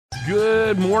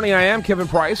Good morning. I am Kevin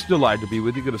Price. Delighted to be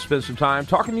with you. Going to spend some time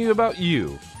talking to you about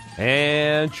you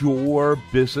and your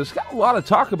business. Got a lot to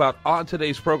talk about on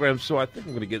today's program, so I think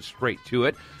I'm going to get straight to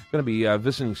it. Going to be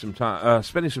spending some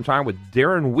time with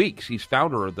Darren Weeks. He's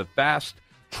founder of the Fast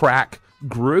Track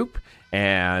Group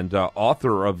and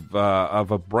author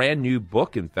of a brand new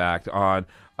book, in fact, on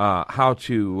how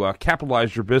to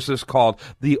capitalize your business called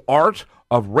The Art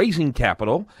of Raising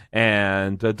Capital.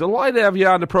 And delighted to have you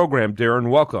on the program, Darren.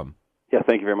 Welcome. Yeah,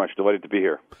 thank you very much. Delighted to be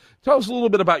here. Tell us a little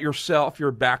bit about yourself,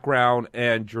 your background,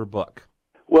 and your book.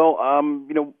 Well,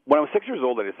 when I was 6 years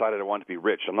old, I decided I wanted to be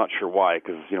rich. I'm not sure why,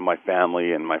 because, my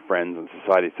family and my friends and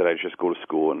society said I should just go to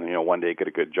school and, one day get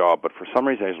a good job. But for some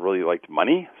reason, I just really liked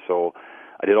money. So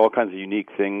I did all kinds of unique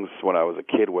things when I was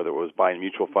a kid, whether it was buying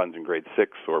mutual funds in grade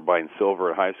 6 or buying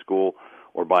silver at high school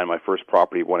or buying my first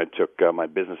property when I took my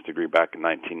business degree back in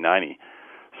 1990.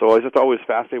 So I was just always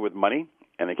fascinated with money.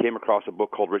 And I came across a book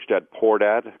called Rich Dad, Poor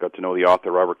Dad. I got to know the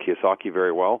author, Robert Kiyosaki,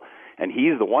 very well. And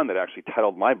he's the one that actually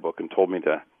titled my book and told me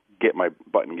to get my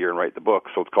butt in gear and write the book.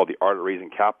 So it's called The Art of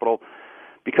Raising Capital.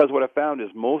 Because what I found is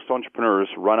most entrepreneurs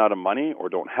run out of money or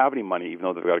don't have any money, even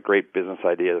though they've got a great business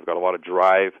idea, they've got a lot of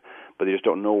drive, but they just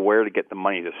don't know where to get the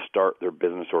money to start their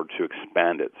business or to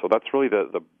expand it. So that's really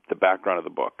the background of the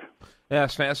book. Yeah,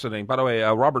 it's fascinating. By the way,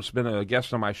 Robert's been a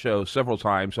guest on my show several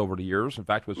times over the years. In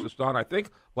fact, was just on, I think,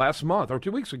 last month or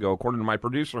 2 weeks ago, according to my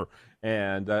producer,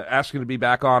 and asking to be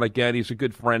back on again. He's a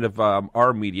good friend of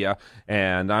our media,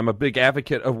 and I'm a big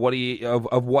advocate of what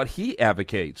he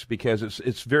advocates because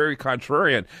it's very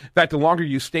contrarian. In fact, the longer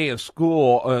you stay in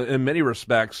school, in many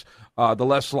respects, the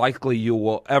less likely you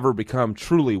will ever become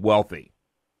truly wealthy.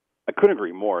 I couldn't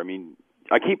agree more. I mean,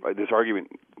 I keep this argument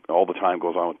all the time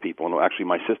goes on with people. And actually,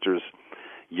 my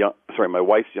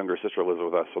wife's younger sister lives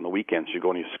with us on the weekends. She's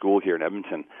going to school here in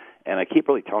Edmonton, and I keep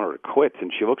really telling her to quit.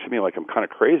 And she looks at me like I'm kind of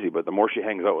crazy. But the more she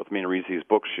hangs out with me and reads these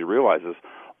books, she realizes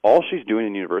all she's doing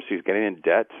in university is getting in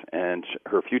debt, and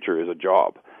her future is a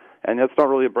job. And that's not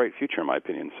really a bright future, in my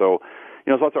opinion. So,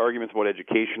 there's lots of arguments about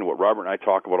education. What Robert and I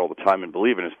talk about all the time and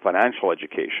believe in is financial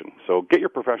education. So get your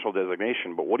professional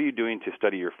designation, but what are you doing to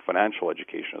study your financial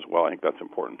education as well? I think that's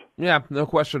important. Yeah, no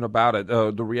question about it.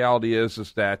 The reality is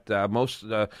that most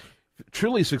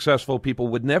truly successful people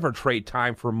would never trade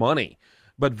time for money,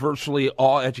 but virtually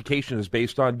all education is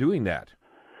based on doing that.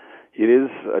 It is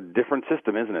a different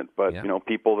system, isn't it? But, yeah.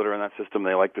 People that are in that system,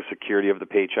 they like the security of the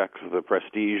paychecks, the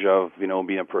prestige of,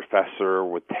 being a professor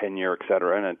with tenure, et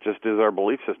cetera. And it just is our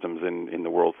belief systems in the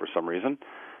world for some reason.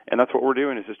 And that's what we're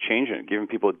doing is just changing it, giving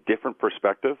people a different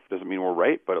perspective. Doesn't mean we're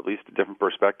right, but at least a different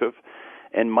perspective.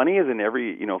 And money is in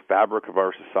every, fabric of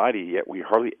our society, yet we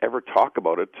hardly ever talk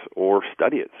about it or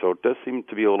study it. So it does seem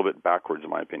to be a little bit backwards, in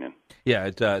my opinion. Yeah,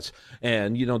 it does.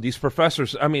 And, these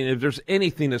professors, I mean, if there's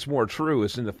anything that's more true,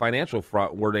 it's in the financial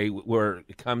front where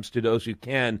it comes to those who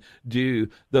can do,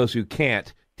 those who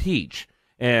can't teach.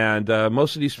 And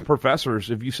most of these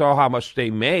professors, if you saw how much they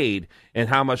made and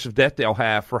how much of debt they'll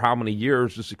have for how many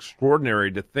years, it's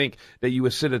extraordinary to think that you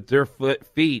would sit at their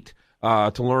feet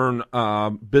to learn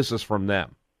business from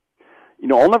them.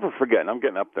 I'll never forget, and I'm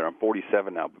getting up there, I'm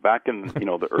 47 now, but back in,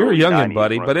 the early You're a youngin', 90s,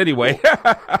 buddy, but anyway.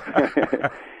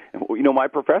 My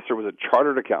professor was a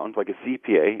chartered accountant, like a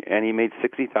CPA, and he made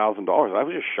 $60,000. I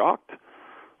was just shocked.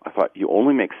 I thought, you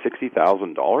only make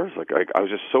 $60,000? Like, I was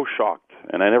just so shocked,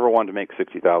 and I never wanted to make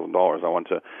 $60,000. I wanted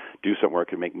to do something where I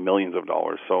could make millions of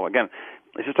dollars. So, again,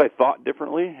 it's just I thought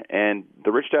differently, and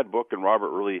the Rich Dad book and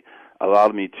Robert really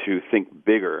allowed me to think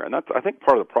bigger. And that's, I think,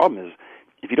 part of the problem is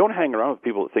if you don't hang around with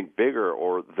people that think bigger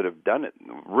or that have done it,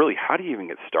 really, how do you even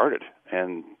get started?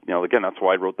 And, again, that's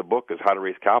why I wrote the book, is How to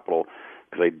Raise Capital,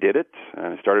 because I did it,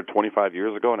 and I started 25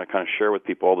 years ago, and I kind of share with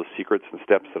people all the secrets and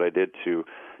steps that I did to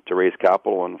raise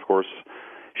capital, and, of course,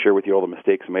 share with you all the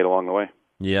mistakes I made along the way.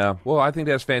 Yeah, well, I think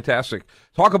that's fantastic.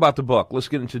 Talk about the book. Let's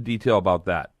get into detail about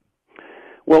that.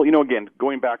 Well, again,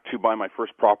 going back to buying my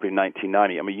first property in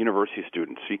 1990, I'm a university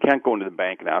student, so you can't go into the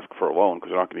bank and ask for a loan because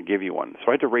they're not going to give you one.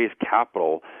 So I had to raise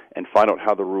capital and find out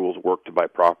how the rules work to buy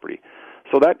property.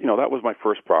 So that was my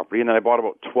first property, and then I bought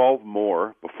about 12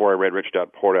 more before I read Rich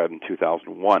Dad, Poor Dad in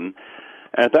 2001.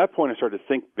 And at that point, I started to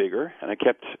think bigger, and I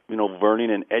kept,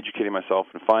 learning and educating myself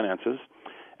in finances.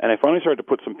 And I finally started to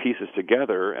put some pieces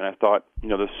together, and I thought,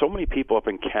 there's so many people up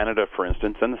in Canada, for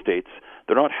instance, and the States,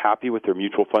 they're not happy with their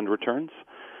mutual fund returns.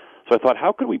 So I thought,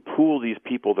 how could we pool these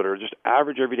people that are just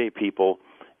average, everyday people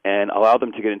and allow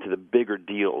them to get into the bigger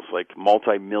deals, like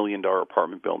multi-million-dollar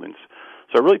apartment buildings?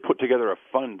 So I really put together a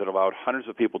fund that allowed hundreds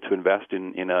of people to invest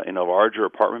in a larger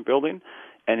apartment building,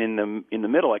 and in the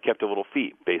middle, I kept a little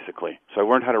fee, basically. So I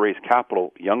learned how to raise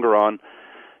capital younger on,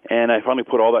 and I finally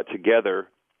put all that together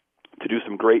to do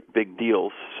some great big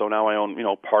deals. So now I own,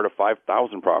 part of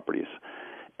 5,000 properties.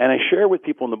 And I share with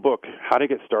people in the book how to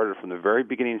get started from the very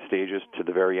beginning stages to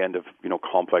the very end of,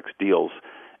 complex deals.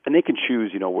 And they can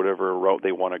choose, whatever route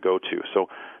they want to go to. So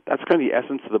that's kind of the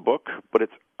essence of the book, but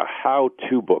it's a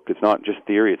how-to book. It's not just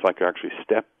theory. It's like actually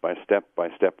step by step by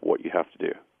step what you have to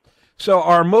do. So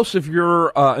are most of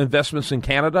your investments in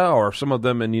Canada or some of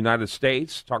them in the United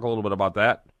States? Talk a little bit about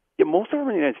that. Yeah, most of them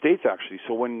are in the United States, actually.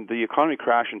 So when the economy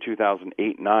crashed in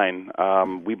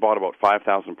 2008-9, we bought about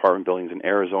 5,000 apartment buildings in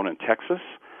Arizona and Texas.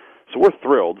 So we're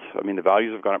thrilled. I mean, the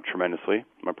values have gone up tremendously.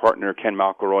 My partner, Ken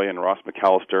McElroy, and Ross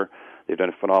McAllister, they've done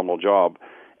a phenomenal job.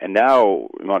 And now,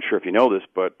 I'm not sure if you know this,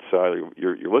 but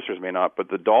your listeners may not, but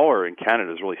the dollar in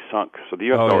Canada has really sunk. So the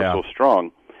U.S. dollar is so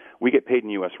strong, we get paid in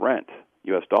U.S. rent,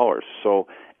 U.S. dollars. So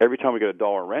every time we get a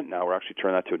dollar rent now, we're actually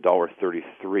turning that to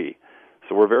 $1.33.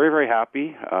 So we're very, very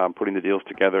happy putting the deals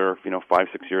together,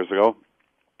 5-6 years ago.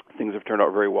 Things have turned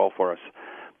out very well for us.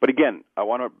 But again, I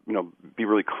want to, be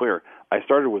really clear. I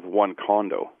started with one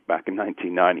condo back in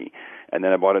 1990, and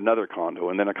then I bought another condo,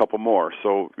 and then a couple more.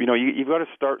 So, you've got to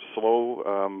start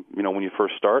slow, when you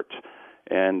first start.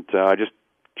 And I just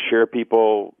share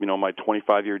people, my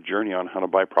 25-year journey on how to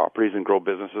buy properties and grow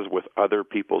businesses with other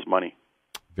people's money.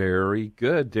 Very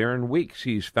good. Darren Weeks,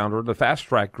 he's founder of the Fast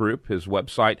Track Group. His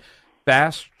website,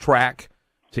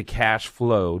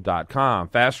 fasttracktocashflow.com.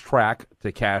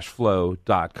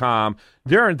 Fasttracktocashflow.com.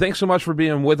 Darren, thanks so much for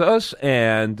being with us.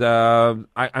 And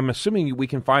I'm assuming we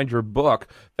can find your book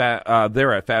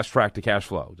there at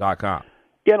fasttracktocashflow.com.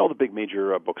 Yeah, and all the big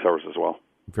major booksellers as well.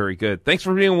 Very good. Thanks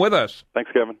for being with us.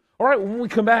 Thanks, Kevin. All right, when we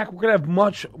come back, we're going to have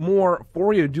much more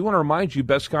for you. I do want to remind you,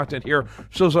 best content here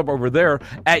shows up over there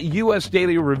at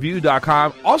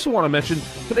usdailyreview.com. Also want to mention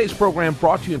today's program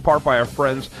brought to you in part by our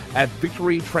friends at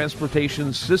Victory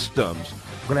Transportation Systems.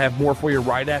 We're going to have more for you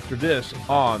right after this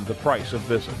on The Price of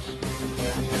Business.